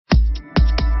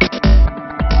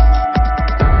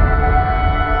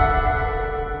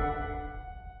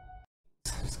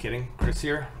kidding. Chris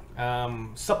here.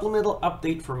 Supplemental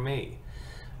update for May.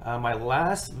 My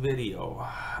last video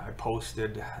I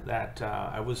posted that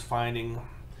I was finding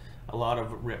a lot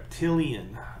of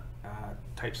reptilian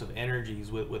types of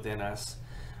energies within us.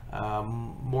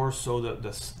 More so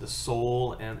the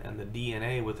soul and the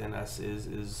DNA within us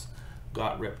is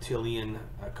got reptilian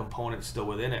components still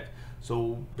within it.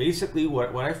 So basically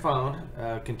what I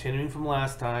found, continuing from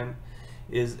last time,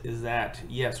 is that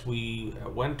yes, we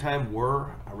at one time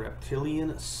were a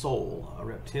reptilian soul, a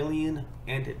reptilian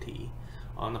entity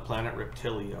on the planet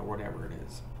Reptilia, or whatever it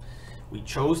is. We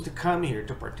chose to come here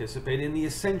to participate in the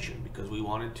ascension because we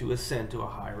wanted to ascend to a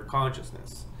higher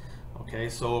consciousness. Okay,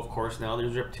 so of course now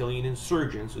there's reptilian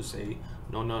insurgents who say,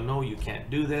 no, you can't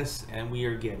do this, and we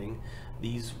are getting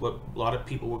these, what a lot of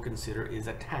people would consider is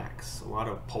attacks, a lot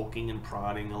of poking and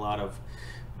prodding, a lot of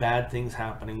bad things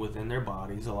happening within their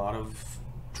bodies, a lot of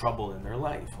trouble in their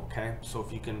life. Okay, so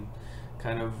if you can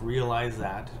kind of realize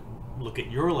that, look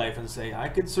at your life and say, I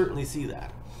could certainly see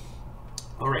that.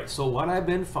 All right, so what I've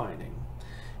been finding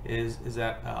is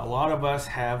that a lot of us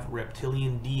have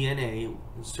reptilian DNA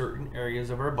in certain areas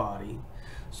of our body.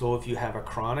 So if you have a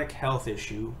chronic health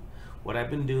issue, what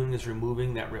I've been doing is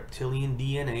removing that reptilian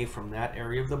DNA from that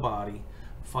area of the body,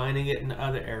 finding it in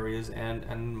other areas,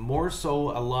 and more so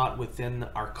a lot within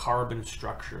our carbon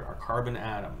structure, our carbon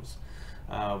atoms,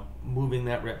 moving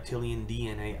that reptilian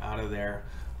DNA out of there,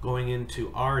 going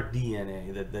into our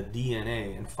DNA, the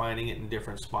DNA, and finding it in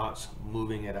different spots,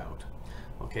 moving it out.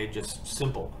 Okay, just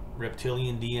simple.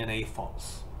 Reptilian DNA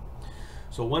false.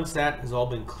 So once that has all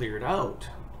been cleared out,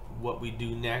 what we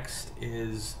do next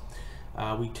is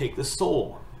we take the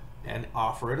soul and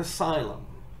offer it asylum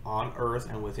on earth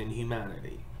and within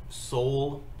humanity.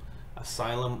 Soul,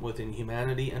 asylum within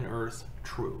humanity and earth,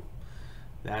 true.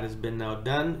 That has been now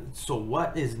done. So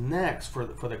what is next for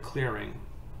the clearing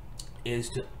is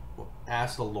to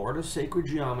ask the Lord of Sacred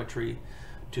Geometry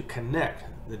to connect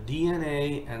the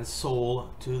DNA and soul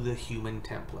to the human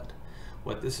template.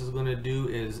 What this is going to do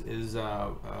is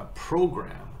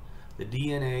program the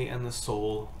DNA and the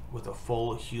soul with a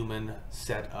full human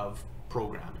set of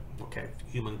programming, okay,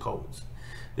 human codes.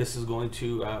 This is going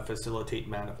to facilitate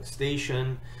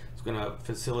manifestation. It's going to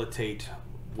facilitate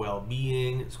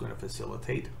well-being. It's going to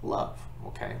facilitate love.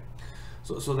 Okay,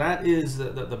 so that is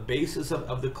the basis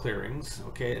of the clearings.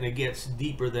 Okay, and it gets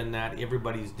deeper than that.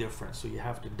 Everybody's different, so you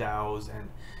have to douse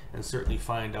and certainly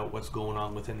find out what's going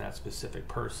on within that specific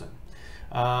person.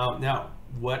 Now,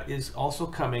 what is also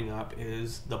coming up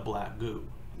is the black goo,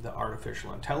 the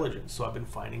artificial intelligence. So I've been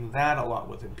finding that a lot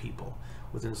within people,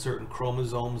 within certain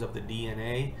chromosomes of the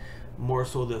DNA, more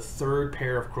so the third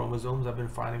pair of chromosomes. I've been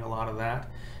finding a lot of that.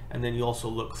 And then you also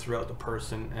look throughout the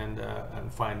person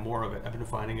and find more of it. I've been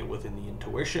finding it within the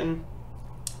intuition,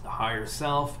 the higher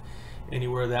self,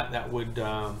 anywhere that would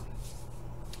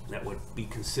be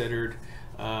considered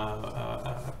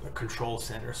a control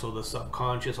center. So the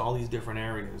subconscious, all these different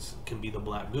areas can be the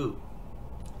black goo.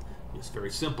 It's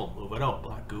very simple. Move it out.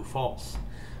 Black goo false.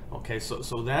 Okay,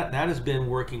 so that has been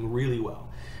working really well.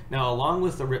 Now, along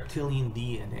with the reptilian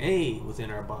DNA within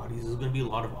our bodies, there's going to be a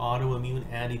lot of autoimmune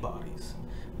antibodies.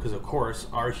 Because of course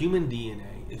our human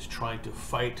DNA is trying to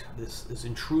fight this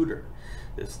intruder,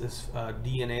 this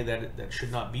DNA that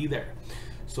should not be there.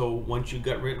 So once you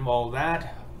get rid of all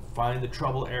that, find the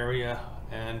trouble area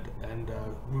and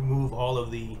remove all of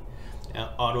the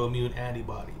autoimmune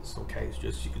antibodies. Okay, it's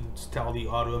just, you can tell the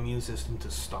autoimmune system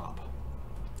to stop.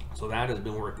 So that has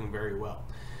been working very well.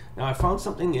 Now, I found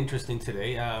something interesting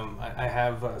today. I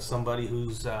have somebody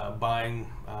who's buying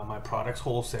my products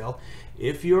wholesale.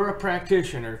 If you're a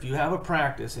practitioner, if you have a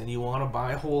practice and you want to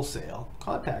buy wholesale,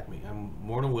 contact me. I'm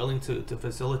more than willing to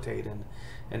facilitate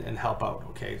and help out.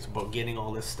 Okay, it's about getting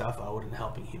all this stuff out and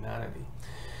helping humanity.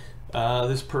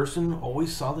 This person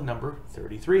always saw the number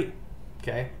 33.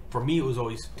 Okay, for me it was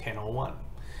always 1001,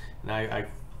 and I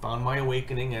found my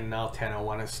awakening, and now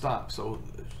 1001 has stopped. So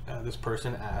this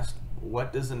person asked,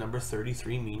 what does the number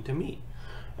 33 mean to me?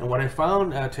 And what I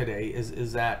found today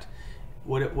is that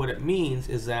what it means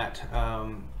is that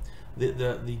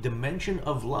the dimension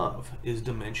of love is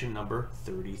dimension number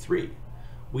 33.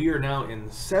 We are now in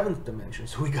the 7th dimension,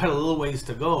 so we got a little ways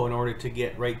to go in order to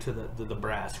get right to the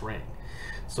brass ring.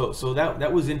 So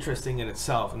that was interesting in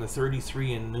itself, and the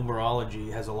 33 in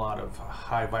numerology has a lot of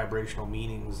high vibrational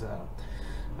meanings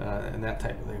and that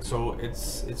type of thing. So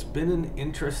it's been an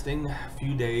interesting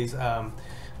few days. I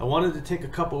wanted to take a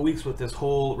couple of weeks with this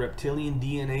whole reptilian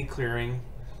DNA clearing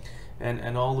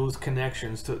and all those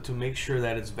connections to make sure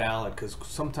that it's valid, because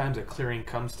sometimes a clearing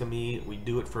comes to me, we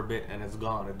do it for a bit and it's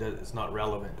gone. It's not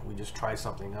relevant. We just try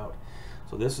something out.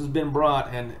 So this has been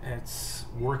brought, and it's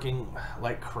working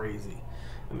like crazy,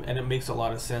 and it makes a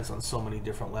lot of sense on so many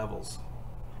different levels.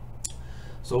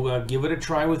 So give it a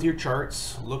try with your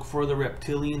charts. Look for the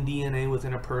reptilian DNA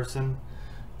within a person,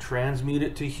 transmute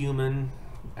it to human,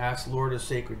 ask Lord of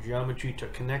Sacred Geometry to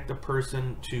connect the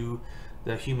person to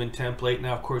the human template.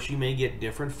 Now, of course, you may get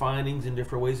different findings and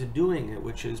different ways of doing it,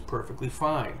 which is perfectly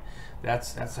fine.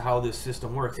 That's how this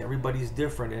system works. Everybody's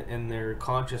different in their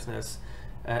consciousness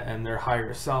and their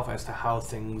higher self as to how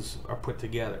things are put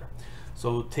together.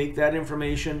 So take that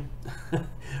information,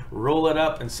 roll it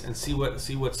up, and see what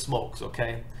smokes.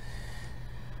 Okay.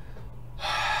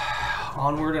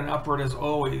 Onward and upward as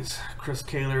always. Chris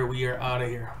Kaler, we are out of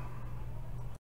here.